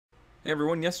Hey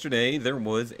everyone, yesterday there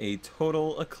was a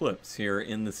total eclipse here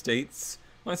in the States.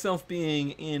 Myself being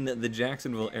in the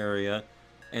Jacksonville area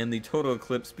and the total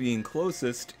eclipse being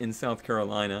closest in South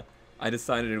Carolina, I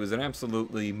decided it was an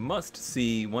absolutely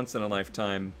must-see,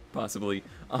 once-in-a-lifetime, possibly,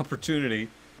 opportunity.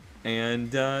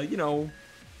 And,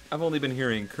 I've only been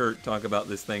hearing Kurt talk about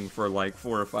this thing for like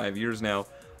 4 or 5 years now,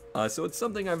 so it's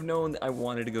something I've known that I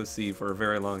wanted to go see for a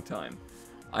very long time.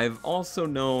 I've also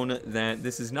known that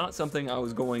this is not something I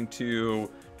was going to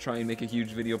try and make a huge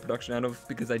video production out of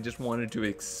because I just wanted to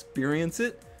experience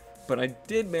it, but I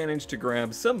did manage to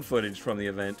grab some footage from the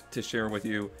event to share with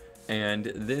you,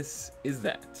 and this is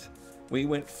that. We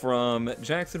went from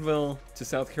Jacksonville to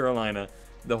South Carolina.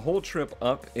 The whole trip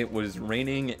up, it was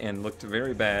raining and looked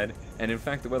very bad, and in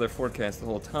fact the weather forecast the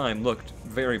whole time looked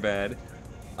very bad.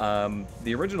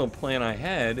 The original plan I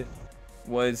had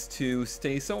was to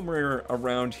stay somewhere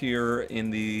around here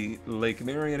in the Lake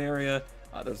Marion area.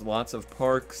 There's lots of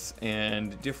parks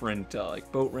and different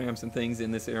like boat ramps and things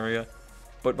in this area.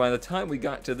 But by the time we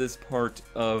got to this part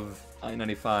of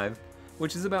I-95,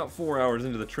 which is about 4 hours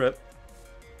into the trip,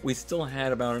 we still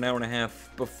had about an hour and a half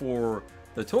before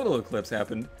the total eclipse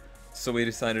happened. So we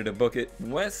decided to book it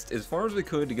west as far as we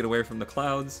could to get away from the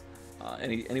clouds.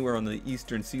 Anywhere on the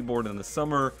eastern seaboard in the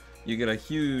summer, you get a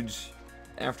huge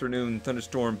afternoon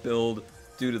thunderstorm build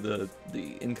due to the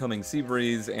incoming sea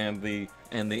breeze and the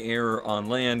air on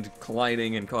land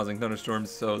colliding and causing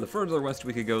thunderstorms. So the further west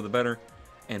we could go, the better.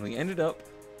 And we ended up,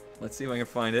 let's see if I can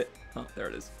find it. Oh, there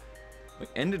it is. We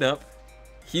ended up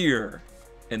here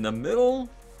in the middle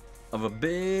of a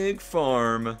big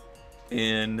farm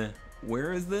in,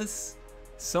 where is this?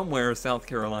 Somewhere South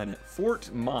Carolina.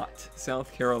 Fort Mott,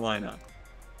 South Carolina.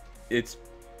 It's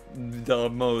the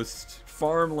most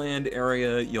farmland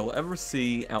area you'll ever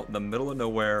see out in the middle of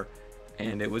nowhere,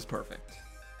 and it was perfect.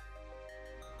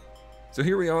 So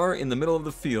here we are in the middle of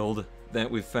the field that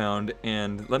we found,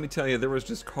 and let me tell you, there was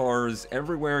just cars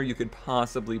everywhere you could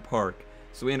possibly park.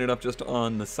 So we ended up just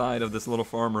on the side of this little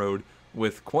farm road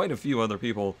with quite a few other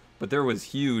people, but there was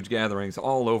huge gatherings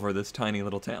all over this tiny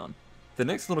little town. The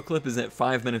next little clip is at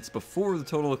 5 minutes before the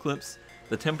total eclipse.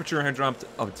 The temperature had dropped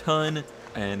a ton,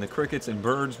 and the crickets and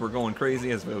birds were going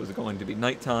crazy as if it was going to be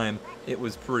nighttime. It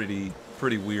was pretty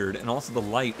weird, and also the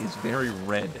light is very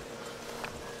red.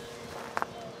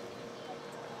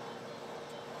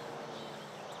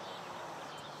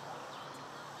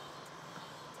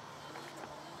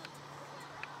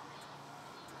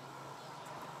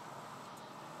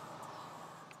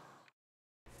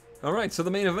 Alright, so the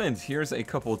main event. Here's a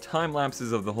couple time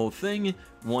lapses of the whole thing.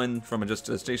 One from just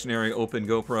a stationary open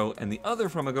GoPro, and the other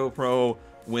from a GoPro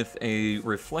with a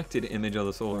reflected image of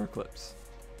the solar eclipse.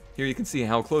 Here you can see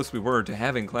how close we were to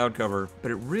having cloud cover,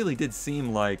 but it really did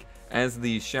seem like as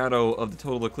the shadow of the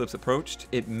total eclipse approached,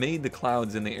 it made the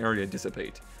clouds in the area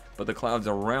dissipate, but the clouds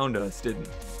around us didn't.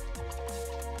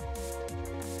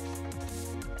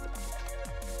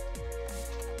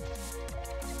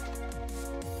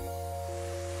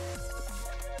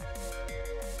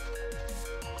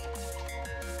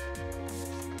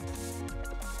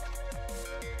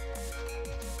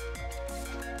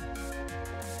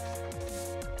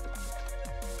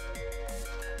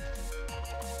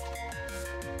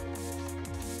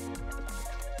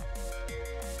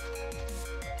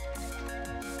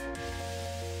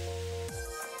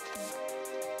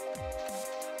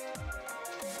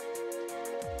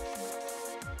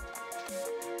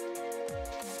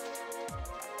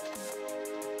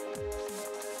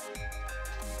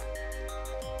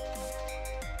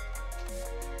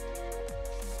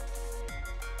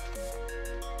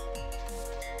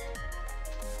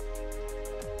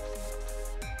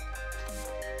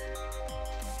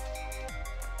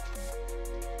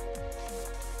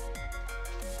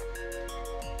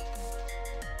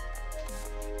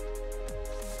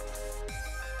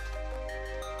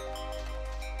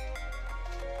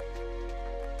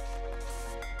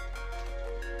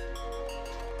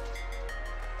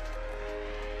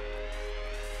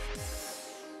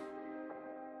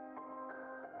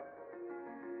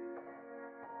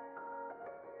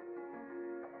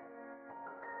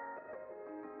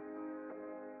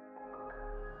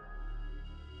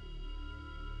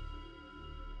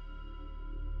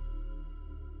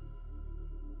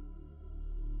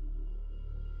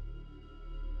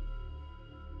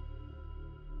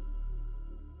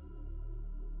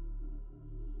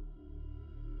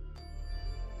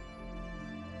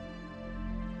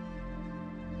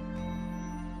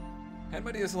 Had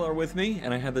my DSLR with me,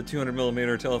 and I had the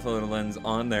 200mm telephoto lens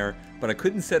on there, but I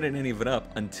couldn't set any of it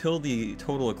up until the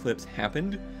total eclipse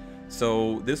happened.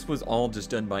 So this was all just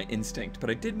done by instinct, but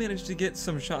I did manage to get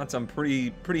some shots I'm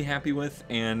pretty happy with,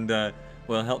 and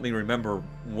well, help me remember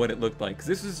what it looked like, 'cause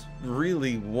this is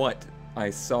really what I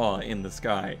saw in the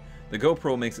sky. The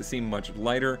GoPro makes it seem much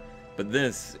lighter, but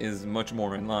this is much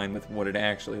more in line with what it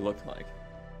actually looked like.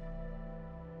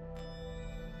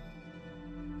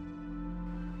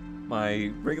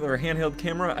 My regular handheld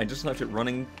camera, I just left it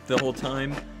running the whole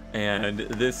time, and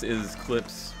this is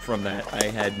clips from that. I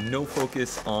had no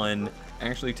focus on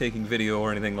actually taking video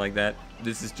or anything like that.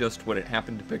 This is just what it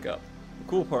happened to pick up. The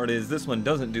cool part is this one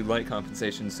doesn't do light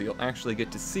compensation, so you'll actually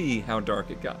get to see how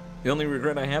dark it got. The only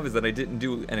regret I have is that I didn't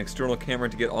do an external camera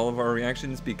to get all of our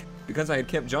reactions because I had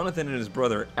kept Jonathan and his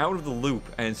brother out of the loop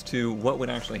as to what would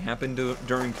actually happen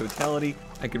during totality.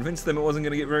 I convinced them it wasn't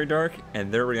going to get very dark,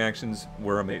 and their reactions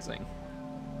were amazing.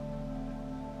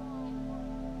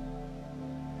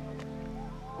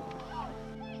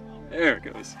 There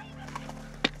it goes.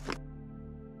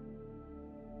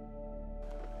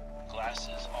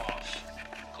 Glasses off.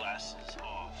 Glasses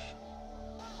off.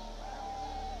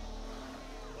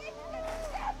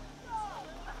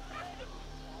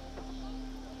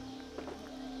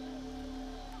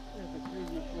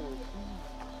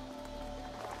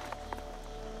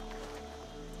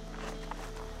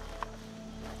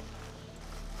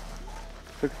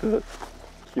 Look at the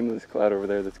cumulus cloud over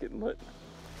there that's getting lit.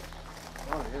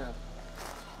 Oh yeah.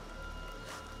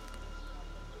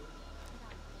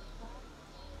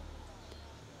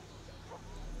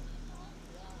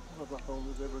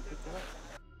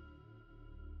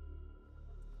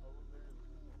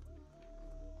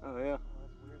 Oh yeah.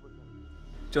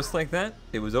 Just like that,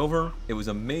 it was over. It was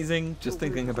amazing. Just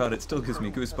thinking about it still gives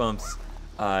me goosebumps.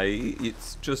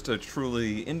 It's just a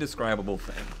truly indescribable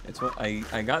thing. It's what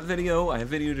I got video. I have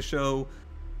video to show,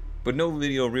 but no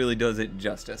video really does it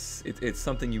justice. It's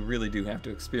something you really do have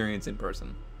to experience in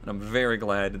person, and I'm very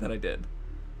glad that I did.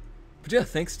 But yeah,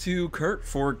 thanks to Kurt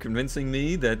for convincing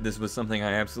me that this was something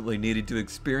I absolutely needed to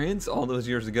experience all those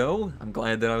years ago. I'm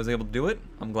glad that I was able to do it.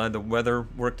 I'm glad the weather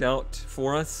worked out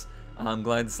for us. I'm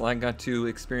glad Slag got to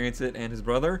experience it and his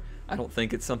brother. I don't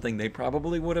think it's something they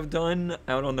probably would have done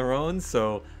out on their own,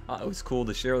 so it was cool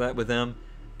to share that with them.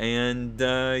 And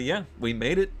yeah, we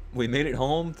made it. We made it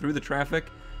home through the traffic.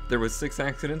 There was 6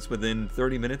 accidents within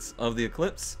 30 minutes of the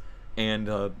eclipse, and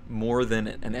more than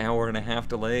an hour and a half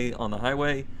delay on the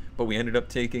highway. But we ended up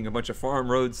taking a bunch of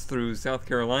farm roads through South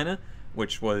Carolina,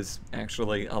 which was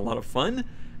actually a lot of fun.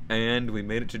 And we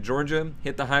made it to Georgia,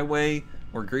 hit the highway,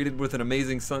 were greeted with an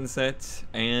amazing sunset,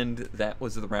 and that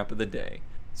was the wrap of the day.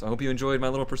 So I hope you enjoyed my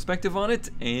little perspective on it,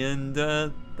 and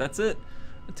that's it.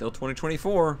 Until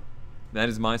 2024, that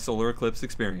is my solar eclipse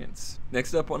experience.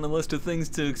 Next up on the list of things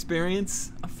to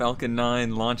experience, a Falcon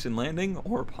 9 launch and landing,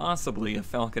 or possibly a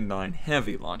Falcon 9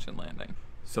 heavy launch and landing.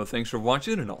 So thanks for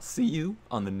watching, and I'll see you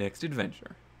on the next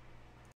adventure.